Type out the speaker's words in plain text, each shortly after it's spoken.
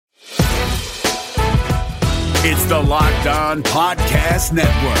It's the Locked On Podcast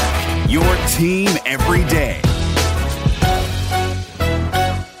Network, your team every day.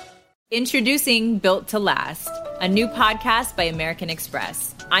 Introducing Built to Last, a new podcast by American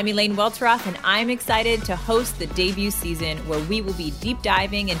Express. I'm Elaine Welteroth, and I'm excited to host the debut season where we will be deep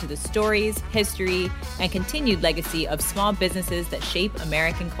diving into the stories, history, and continued legacy of small businesses that shape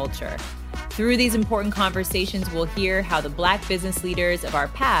American culture. Through these important conversations, we'll hear how the Black business leaders of our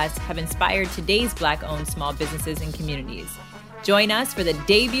past have inspired today's Black-owned small businesses and communities. Join us for the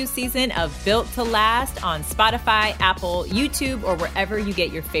debut season of Built to Last on Spotify, Apple, YouTube, or wherever you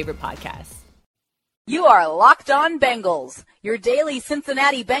get your favorite podcasts. You are Locked On Bengals, your daily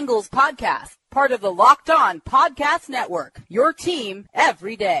Cincinnati Bengals podcast, part of the Locked On Podcast Network, your team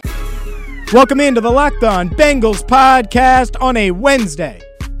every day. Welcome into the Locked On Bengals podcast on a Wednesday.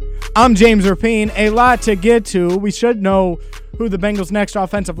 I'm James Rapien. A lot to get to. We should know who the Bengals' next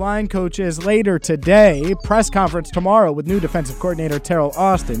offensive line coach is later today. Press conference tomorrow with new defensive coordinator Terrell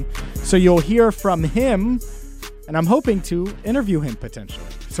Austin. So you'll hear from him, and I'm hoping to interview him potentially.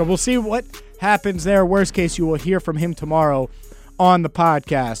 So we'll see what happens there. Worst case, you will hear from him tomorrow on the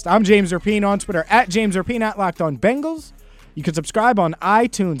podcast. I'm James Rapien on Twitter, at James Rapien, at Locked On Bengals. You can subscribe on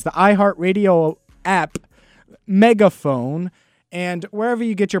iTunes, the iHeartRadio app, Megaphone, and wherever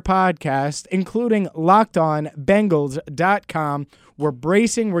you get your podcast, including LockedOnBengals.com. We're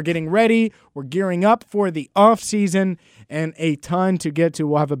bracing, we're getting ready, we're gearing up for the offseason, and a ton to get to.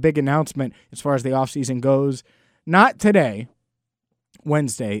 We'll have a big announcement as far as the offseason goes. Not today,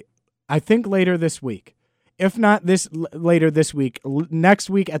 Wednesday, I think later this week. If not later this week, next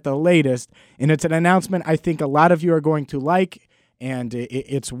week at the latest. And it's an announcement I think a lot of you are going to like. And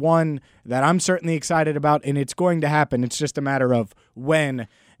it's one that I'm certainly excited about, and it's going to happen. It's just a matter of when,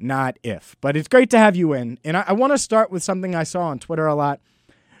 not if. But it's great to have you in. And I want to start with something I saw on Twitter a lot,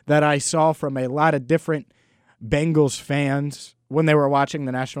 that I saw from a lot of different Bengals fans when they were watching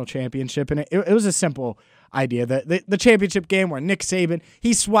the national championship. And it was a simple idea. The championship game where Nick Saban,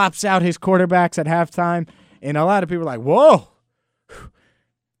 he swaps out his quarterbacks at halftime. And a lot of people are like, whoa.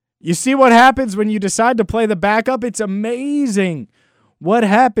 You see what happens when you decide to play the backup? It's amazing what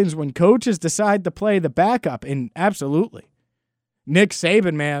happens when coaches decide to play the backup. And absolutely, Nick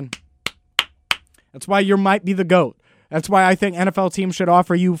Saban, man, that's why you might be the GOAT. That's why I think NFL teams should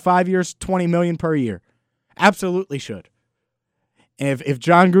offer you 5 years, $20 million per year. Absolutely should. If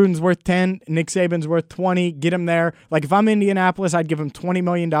John Gruden's worth 10, Nick Saban's worth 20, get him there. Like if I'm Indianapolis, I'd give him $20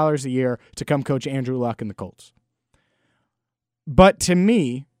 million a year to come coach Andrew Luck and the Colts. But to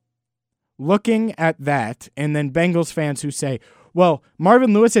me, looking at that, and then Bengals fans who say, well,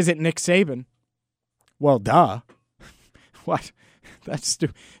 Marvin Lewis isn't Nick Saban. Well, duh. What? That's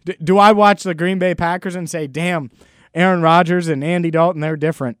stupid. Do I watch the Green Bay Packers and say, damn, Aaron Rodgers and Andy Dalton, they're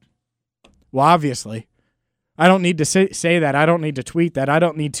different? Well, obviously. I don't need to say that. I don't need to tweet that. I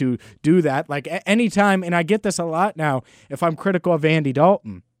don't need to do that. Like anytime, and I get this a lot now, if I'm critical of Andy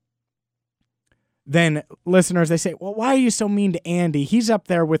Dalton, then listeners, they say, well, why are you so mean to Andy? He's up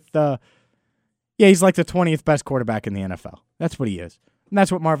there with he's like the 20th best quarterback in the NFL. That's what he is. And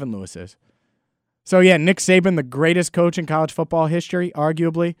that's what Marvin Lewis is. So, yeah, Nick Saban, the greatest coach in college football history,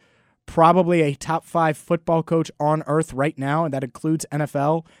 arguably. Probably a top 5 football coach on earth right now, and that includes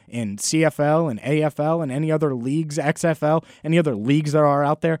NFL and CFL and AFL and any other leagues, XFL, any other leagues that are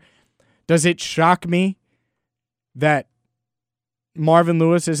out there. Does it shock me that Marvin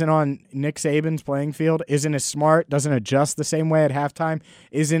Lewis isn't on Nick Saban's playing field, isn't as smart, doesn't adjust the same way at halftime,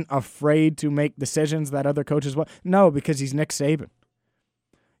 isn't afraid to make decisions that other coaches want? No, because he's Nick Saban.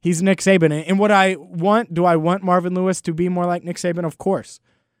 He's Nick Saban. And what I want, do I want Marvin Lewis to be more like Nick Saban? Of course.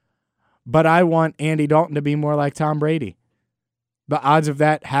 But I want Andy Dalton to be more like Tom Brady. The odds of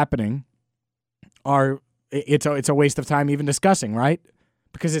that happening are, it's a waste of time even discussing, right?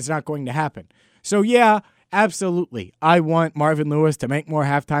 Because it's not going to happen. So, yeah, absolutely. I want Marvin Lewis to make more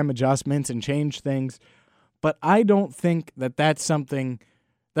halftime adjustments and change things, but I don't think that that's something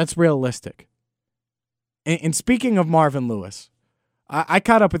that's realistic. And speaking of Marvin Lewis, I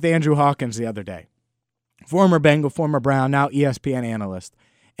caught up with Andrew Hawkins the other day, former Bengal, former Brown, now ESPN analyst,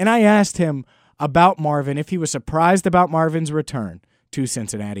 and I asked him about Marvin, if he was surprised about Marvin's return to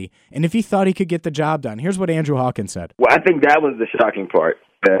Cincinnati, and if he thought he could get the job done. Here's what Andrew Hawkins said. Well, I think that was the shocking part,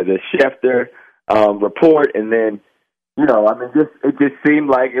 the Schefter report, and then, it just seemed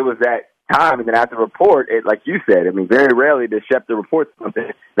like it was that time, and then after the report, like you said, very rarely does Schefter report something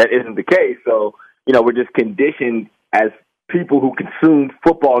that isn't the case, so, we're just conditioned as people who consume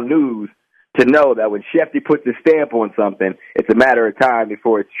football news to know that when Schefter puts his stamp on something, it's a matter of time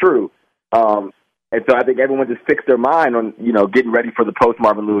before it's true. And so I think everyone just fixed their mind on, getting ready for the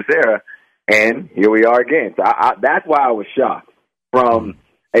post-Marvin Lewis era. And here we are again. So that's why I was shocked. From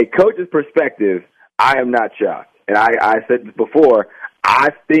a coach's perspective, I am not shocked. And I said this before, I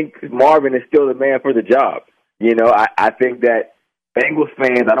think Marvin is still the man for the job. You know, I think that Bengals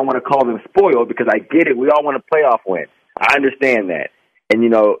fans, I don't want to call them spoiled because I get it. We all want a playoff win. I understand that. And, you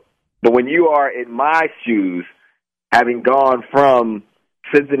know, but when you are in my shoes, having gone from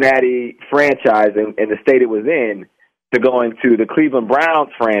Cincinnati franchise and the state it was in to going to the Cleveland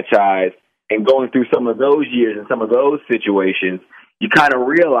Browns franchise and going through some of those years and some of those situations, you kind of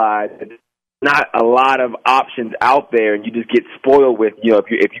realize that there's not a lot of options out there, and you just get spoiled with, you know, if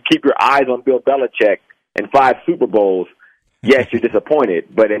you keep your eyes on Bill Belichick and 5 Super Bowls, yes, you're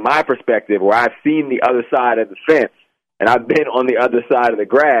disappointed. But in my perspective, where I've seen the other side of the fence and I've been on the other side of the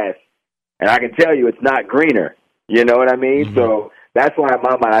grass, and I can tell you it's not greener. You know what I mean? Mm-hmm. So that's why in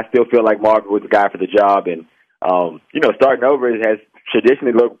my mind I still feel like Marvin was the guy for the job. And, you know, starting over has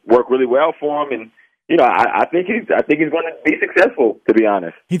traditionally worked really well for him. And, you know, I think he's going to be successful, to be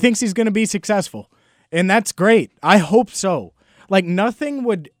honest. He thinks he's going to be successful, and that's great. I hope so. Like, nothing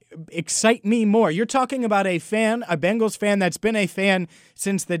would excite me more. You're talking about a Bengals fan that's been a fan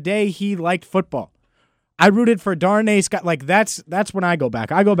since the day he liked football. I rooted for Darnay Scott. Like, that's when I go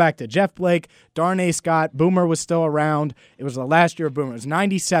back. I go back to Jeff Blake, Darnay Scott. Boomer was still around. It was the last year of Boomer. It was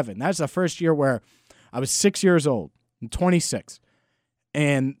 97. That's the first year where I was 6 years old. I'm 26.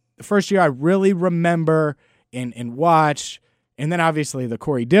 And the first year I really remember and watched, and then obviously the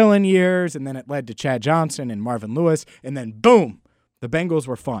Corey Dillon years, and then it led to Chad Johnson and Marvin Lewis, and then boom, the Bengals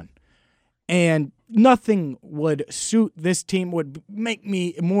were fun. And nothing would suit this team, would make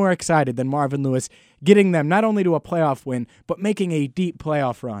me more excited than Marvin Lewis getting them not only to a playoff win, but making a deep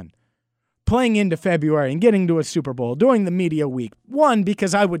playoff run. Playing into February and getting to a Super Bowl, during the media week. One,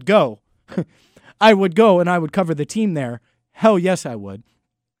 because I would go. I would go and I would cover the team there. Hell yes, I would.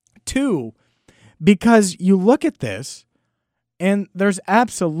 Two, because you look at this and there's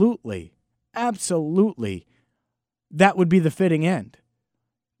absolutely, that would be the fitting end.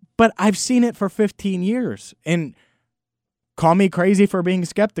 But I've seen it for 15 years, and call me crazy for being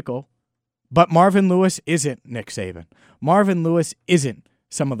skeptical, but Marvin Lewis isn't Nick Saban. Marvin Lewis isn't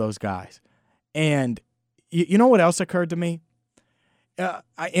some of those guys. And you know what else occurred to me?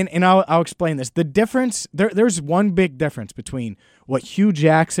 I'll explain this. The difference, there's one big difference between what Hugh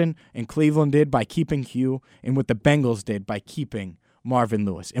Jackson and Cleveland did by keeping Hugh and what the Bengals did by keeping Marvin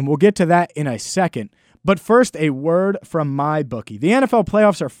Lewis. And we'll get to that in a second. But first, a word from MyBookie. The NFL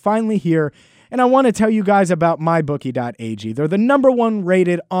playoffs are finally here, and I want to tell you guys about MyBookie.ag. They're the #1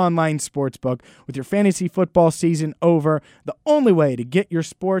 rated online sportsbook. With your fantasy football season over, the only way to get your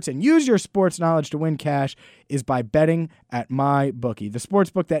sports and use your sports knowledge to win cash is by betting at MyBookie, the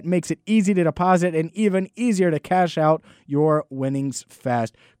sportsbook that makes it easy to deposit and even easier to cash out your winnings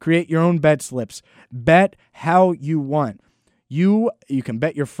fast. Create your own bet slips. Bet how you want. You can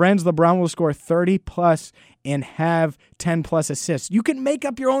bet your friends LeBron will score 30-plus and have 10-plus assists. You can make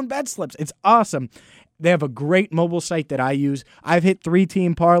up your own bet slips. It's awesome. They have a great mobile site that I use. I've hit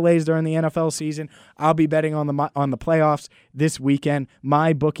 3-team parlays during the NFL season. I'll be betting on the playoffs this weekend.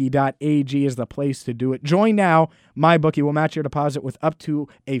 MyBookie.ag is the place to do it. Join now. MyBookie will match your deposit with up to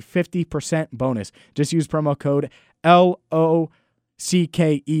a 50% bonus. Just use promo code LOCKEDON.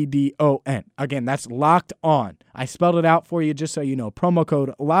 Again, that's locked on. I spelled it out for you just so you know. Promo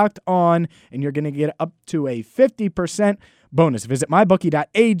code locked on, and you're going to get up to a 50% bonus. Visit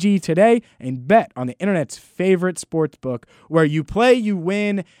mybookie.ag today and bet on the internet's favorite sportsbook, where you play, you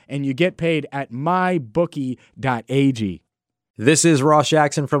win, and you get paid at mybookie.ag. This is Ross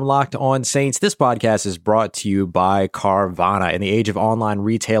Jackson from Locked On Saints. This podcast is brought to you by Carvana. In the age of online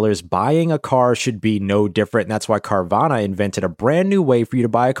retailers, buying a car should be no different. And that's why Carvana invented a brand new way for you to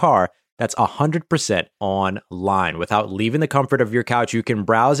buy a car that's 100% online. Without leaving the comfort of your couch, you can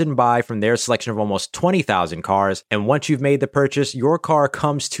browse and buy from their selection of almost 20,000 cars. And once you've made the purchase, your car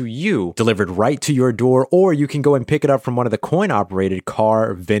comes to you, delivered right to your door, or you can go and pick it up from one of the coin-operated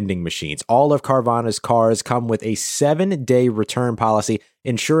car vending machines. All of Carvana's cars come with a 7-day return policy,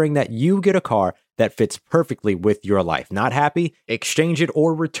 ensuring that you get a car that fits perfectly with your life. Not happy? Exchange it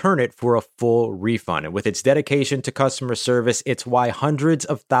or return it for a full refund. And with its dedication to customer service, it's why hundreds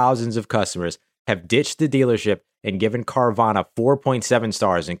of thousands of customers have ditched the dealership and given Carvana 4.7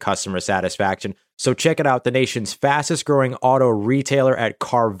 stars in customer satisfaction. So check it out, the nation's fastest growing auto retailer at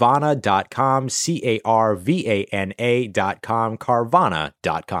Carvana.com, Carvana.com,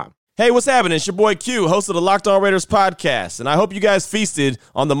 Carvana.com. Hey, what's happening? It's your boy Q, host of the Locked On Raiders podcast, and I hope you guys feasted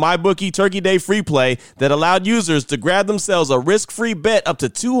on the MyBookie Turkey Day free play that allowed users to grab themselves a risk-free bet up to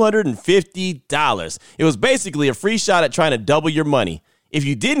 $250. It was basically a free shot at trying to double your money. If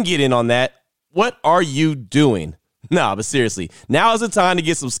you didn't get in on that, What are you doing? Nah, but seriously, now is the time to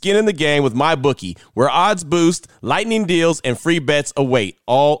get some skin in the game with MyBookie, where odds boost, lightning deals, and free bets await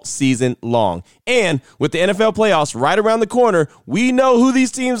all season long. And with the NFL playoffs right around the corner, we know who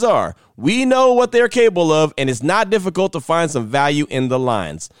these teams are. We know what they're capable of, and it's not difficult to find some value in the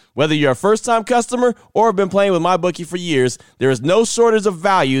lines. Whether you're a first-time customer or have been playing with MyBookie for years, there is no shortage of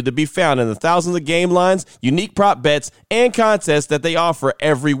value to be found in the thousands of game lines, unique prop bets, and contests that they offer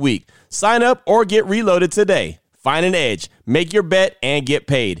every week. Sign up or get reloaded today. Find an edge, make your bet, and get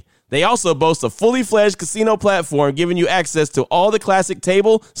paid. They also boast a fully fledged casino platform giving you access to all the classic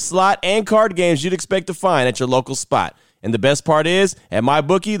table, slot, and card games you'd expect to find at your local spot. And the best part is, at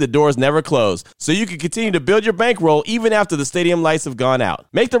MyBookie, the doors never close, so you can continue to build your bankroll even after the stadium lights have gone out.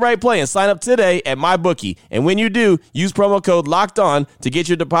 Make the right play and sign up today at MyBookie. And when you do, use promo code LOCKEDON to get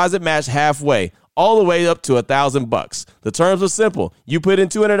your deposit matched halfway, all the way up to $1,000. The terms are simple. You put in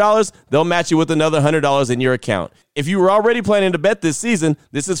 $200, they'll match you with another $100 in your account. If you were already planning to bet this season,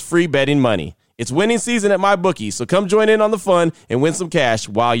 this is free betting money. It's winning season at MyBookie, so come join in on the fun and win some cash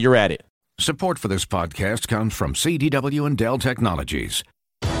while you're at it. Support for this podcast comes from CDW and Dell Technologies.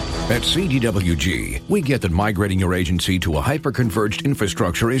 At CDWG, we get that migrating your agency to a hyper-converged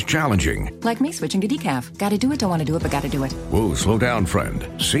infrastructure is challenging. Like me switching to decaf. Gotta do it, don't want to do it, but gotta do it. Whoa, slow down, friend.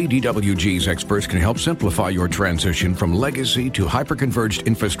 CDWG's experts can help simplify your transition from legacy to hyper-converged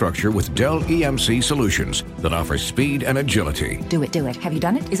infrastructure with Dell EMC solutions that offer speed and agility. Do it, do it. Have you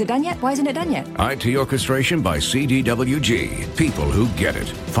done it? Is it done yet? Why isn't it done yet? IT orchestration by CDWG. People who get it.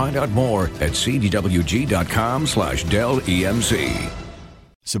 Find out more at cdwg.com/Dell EMC.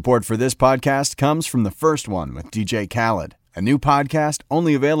 Support for this podcast comes from The First One with DJ Khaled, a new podcast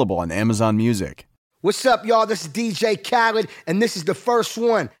only available on Amazon Music. What's up, y'all? This is DJ Khaled, and this is The First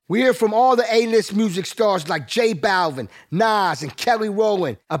One. We hear from all the A-list music stars like J Balvin, Nas, and Kelly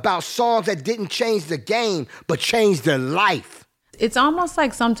Rowland about songs that didn't change the game, but changed their life. It's almost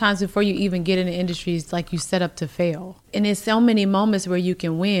like sometimes before you even get in the industry, it's like you set up to fail. And there's so many moments where you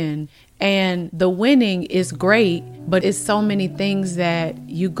can win. And the winning is great, but it's so many things that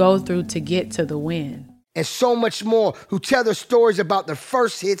you go through to get to the win. And so much more, who tell their stories about their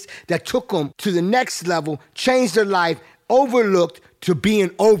first hits that took them to the next level, changed their life, overlooked to being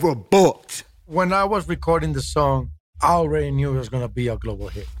overbooked. When I was recording the song, I already knew it was going to be a global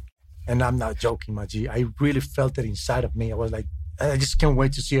hit. And I'm not joking, my G. I really felt it inside of me. I was like, I just can't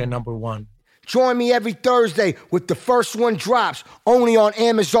wait to see it number one. Join me every Thursday with The First One drops only on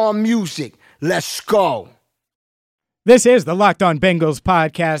Amazon Music. Let's go. This is the Locked On Bengals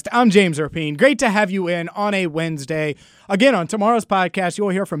podcast. I'm James Rapien. Great to have you in on a Wednesday. Again, on tomorrow's podcast, you'll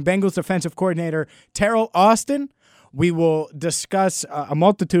hear from Bengals defensive coordinator Terrell Austin. We will discuss a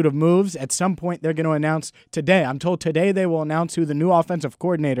multitude of moves. At some point, they're going to announce today. I'm told today they will announce who the new offensive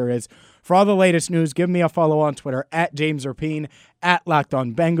coordinator is. For all the latest news, give me a follow on Twitter at James Rapien, at Locked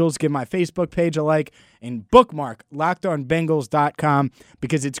On Bengals. Give my Facebook page a like and bookmark LockedOnBengals.com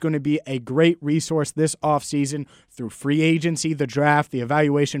because it's going to be a great resource this offseason through free agency, the draft, the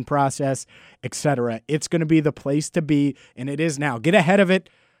evaluation process, etc. It's going to be the place to be, and it is now. Get ahead of it,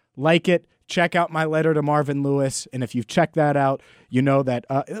 like it. Check out my letter to Marvin Lewis, and if you've checked that out, you know that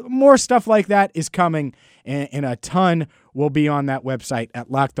more stuff like that is coming, and a ton will be on that website at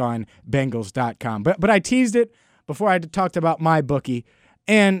LockedOnBengals.com. But I teased it before I talked about MyBookie,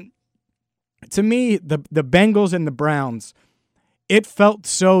 and to me, the Bengals and the Browns, it felt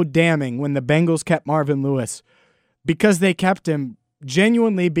so damning when the Bengals kept Marvin Lewis because they kept him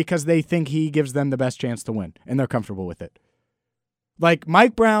genuinely because they think he gives them the best chance to win, and they're comfortable with it. Like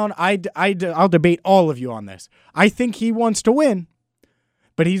Mike Brown, I'll debate all of you on this. I think he wants to win,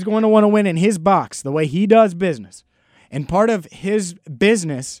 but he's going to want to win in his box, the way he does business. And part of his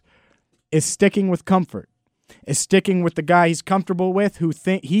business is sticking with comfort, is sticking with the guy he's comfortable with who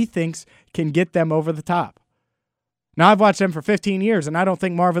he thinks can get them over the top. Now, I've watched them for 15 years, and I don't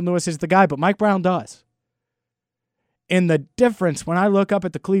think Marvin Lewis is the guy, but Mike Brown does. And the difference when I look up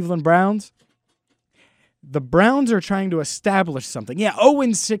at the Cleveland Browns, the Browns are trying to establish something. Yeah,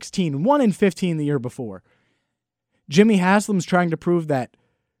 0-16, 1-15 the year before. Jimmy Haslam's trying to prove that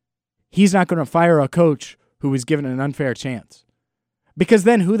he's not going to fire a coach who was given an unfair chance. Because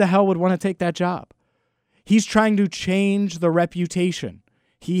then who the hell would want to take that job? He's trying to change the reputation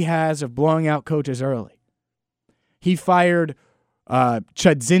he has of blowing out coaches early. He fired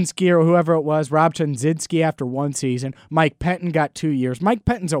Chudzinski or whoever it was, Rob Chudzinski after one season. Mike Pettin got 2 years. Mike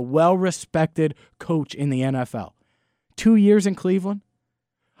Pettin's a well-respected coach in the NFL. 2 years in Cleveland?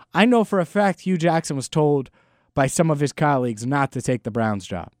 I know for a fact Hugh Jackson was told by some of his colleagues not to take the Browns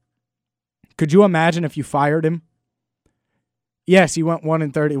job. Could you imagine if you fired him? Yes, he went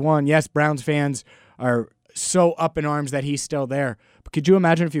 1-31. Yes, Browns fans are so up in arms that he's still there. But could you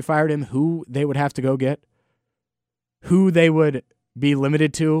imagine if you fired him, who they would have to go get? Who they would be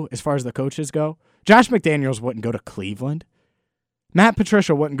limited to as far as the coaches go? Josh McDaniels wouldn't go to Cleveland. Matt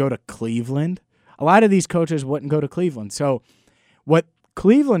Patricia wouldn't go to Cleveland. A lot of these coaches wouldn't go to Cleveland. So what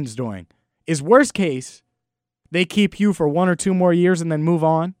Cleveland's doing is, worst case, they keep you for 1 or 2 more years and then move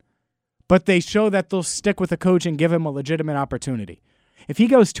on. But they show that they'll stick with the coach and give him a legitimate opportunity. If he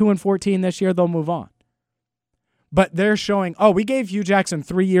goes 2-14 this year, they'll move on. But they're showing, oh, we gave Hugh Jackson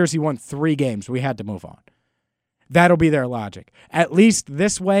 3 years. He won 3 games. We had to move on. That'll be their logic. At least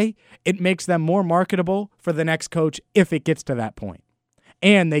this way, it makes them more marketable for the next coach if it gets to that point.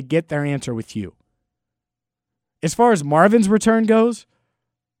 And they get their answer with you. As far as Marvin's return goes,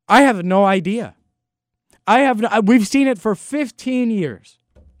 I have no idea. We've seen it for 15 years.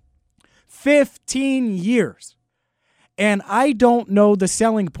 15 years. And I don't know the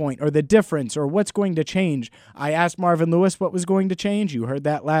selling point or the difference or what's going to change. I asked Marvin Lewis what was going to change. You heard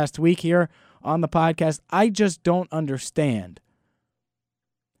that last week here on the podcast. I just don't understand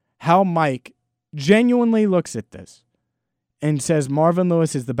how Mike genuinely looks at this and says Marvin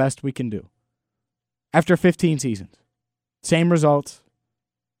Lewis is the best we can do. After 15 seasons. Same results.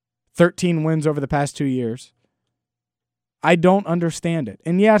 13 wins over the past 2 years. I don't understand it.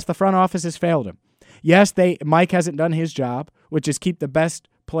 And yes, the front office has failed him. Yes, Mike hasn't done his job, which is keep the best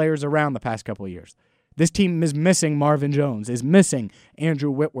players around the past couple of years. This team is missing Marvin Jones, is missing Andrew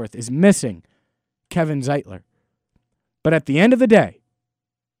Whitworth, is missing Kevin Zeitler. But at the end of the day,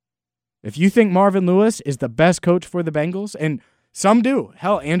 if you think Marvin Lewis is the best coach for the Bengals, and some do,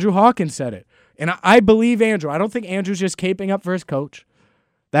 hell, Andrew Hawkins said it, and I believe Andrew. I don't think Andrew's just caping up for his coach.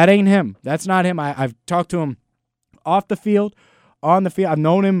 That ain't him. That's not him. I've talked to him off the field, on the field. I've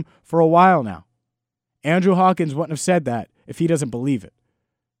known him for a while now. Andrew Hawkins wouldn't have said that if he doesn't believe it.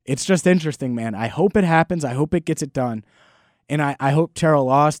 It's just interesting, man. I hope it happens. I hope it gets it done. And I hope Terrell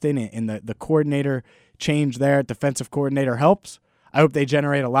Austin and the coordinator change there, defensive coordinator, helps. I hope they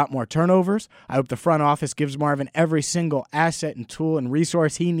generate a lot more turnovers. I hope the front office gives Marvin every single asset and tool and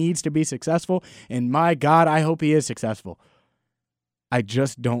resource he needs to be successful. And my God, I hope he is successful. I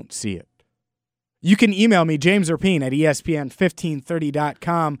just don't see it. You can email me, James Rapien at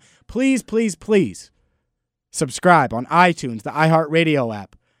ESPN1530.com. Please, please, please subscribe on iTunes, the iHeartRadio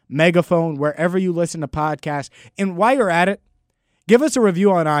app, Megaphone, wherever you listen to podcasts. And while you're at it, give us a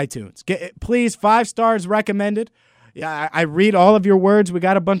review on iTunes. Please, 5 stars recommended. Yeah, I read all of your words. We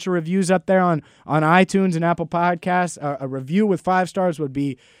got a bunch of reviews up there on iTunes and Apple Podcasts. A review with 5 stars would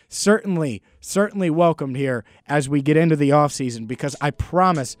be certainly welcomed here as we get into the offseason, because I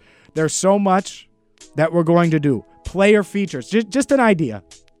promise there's so much that we're going to do. Player features. Just an idea.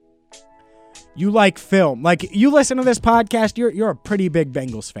 You like film. Like, you listen to this podcast, you're a pretty big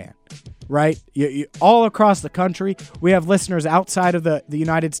Bengals fan, right? You all across the country, we have listeners outside of the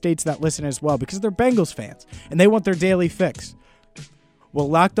United States that listen as well because they're Bengals fans and they want their daily fix. Well,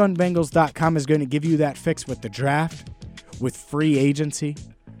 LockedOnBengals.com is going to give you that fix with the draft, with free agency,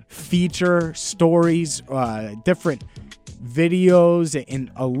 feature stories, different videos,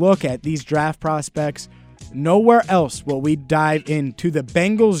 and a look at these draft prospects. Nowhere else will we dive into the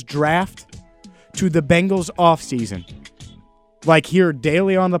Bengals draft, to the Bengals offseason, like here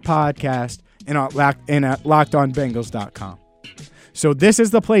daily on the podcast and at LockedOnBengals.com. So this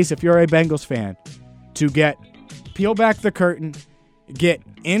is the place, if you're a Bengals fan, to peel back the curtain, get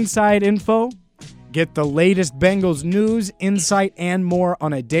inside info, get the latest Bengals news, insight, and more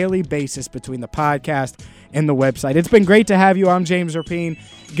on a daily basis between the podcast and the website. It's been great to have you. I'm James Rapien.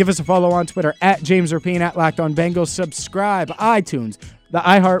 Give us a follow on Twitter at James Rapien, at LockedOnBengals. Subscribe, iTunes, the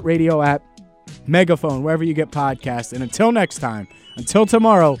iHeartRadio app, Megaphone, wherever you get podcasts. And until next time, until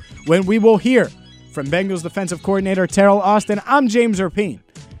tomorrow, when we will hear from Bengals defensive coordinator Terrell Austin, I'm James Rapien.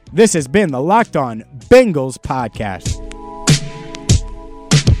 This has been the Locked On Bengals podcast.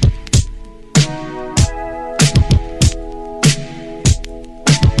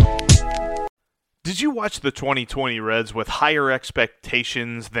 Did you watch the 2020 Reds with higher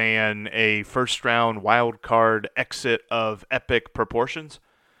expectations than a first-round wild card exit of epic proportions?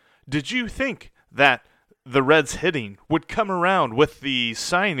 Did you think that the Reds hitting would come around with the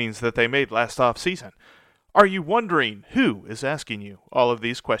signings that they made last offseason? Are you wondering who is asking you all of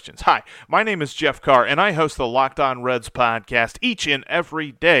these questions? Hi, my name is Jeff Carr, and I host the Locked On Reds podcast each and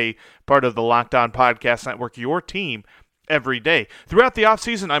every day, part of the Locked On Podcast Network, your team every day. Throughout the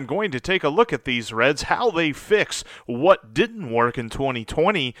offseason, I'm going to take a look at these Reds, how they fix what didn't work in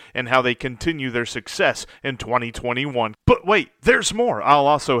 2020, and how they continue their success in 2021. But wait, there's more. I'll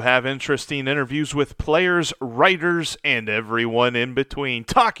also have interesting interviews with players, writers, and everyone in between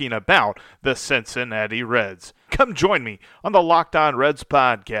talking about the Cincinnati Reds. Come join me on the Locked On Reds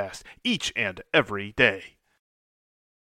podcast each and every day.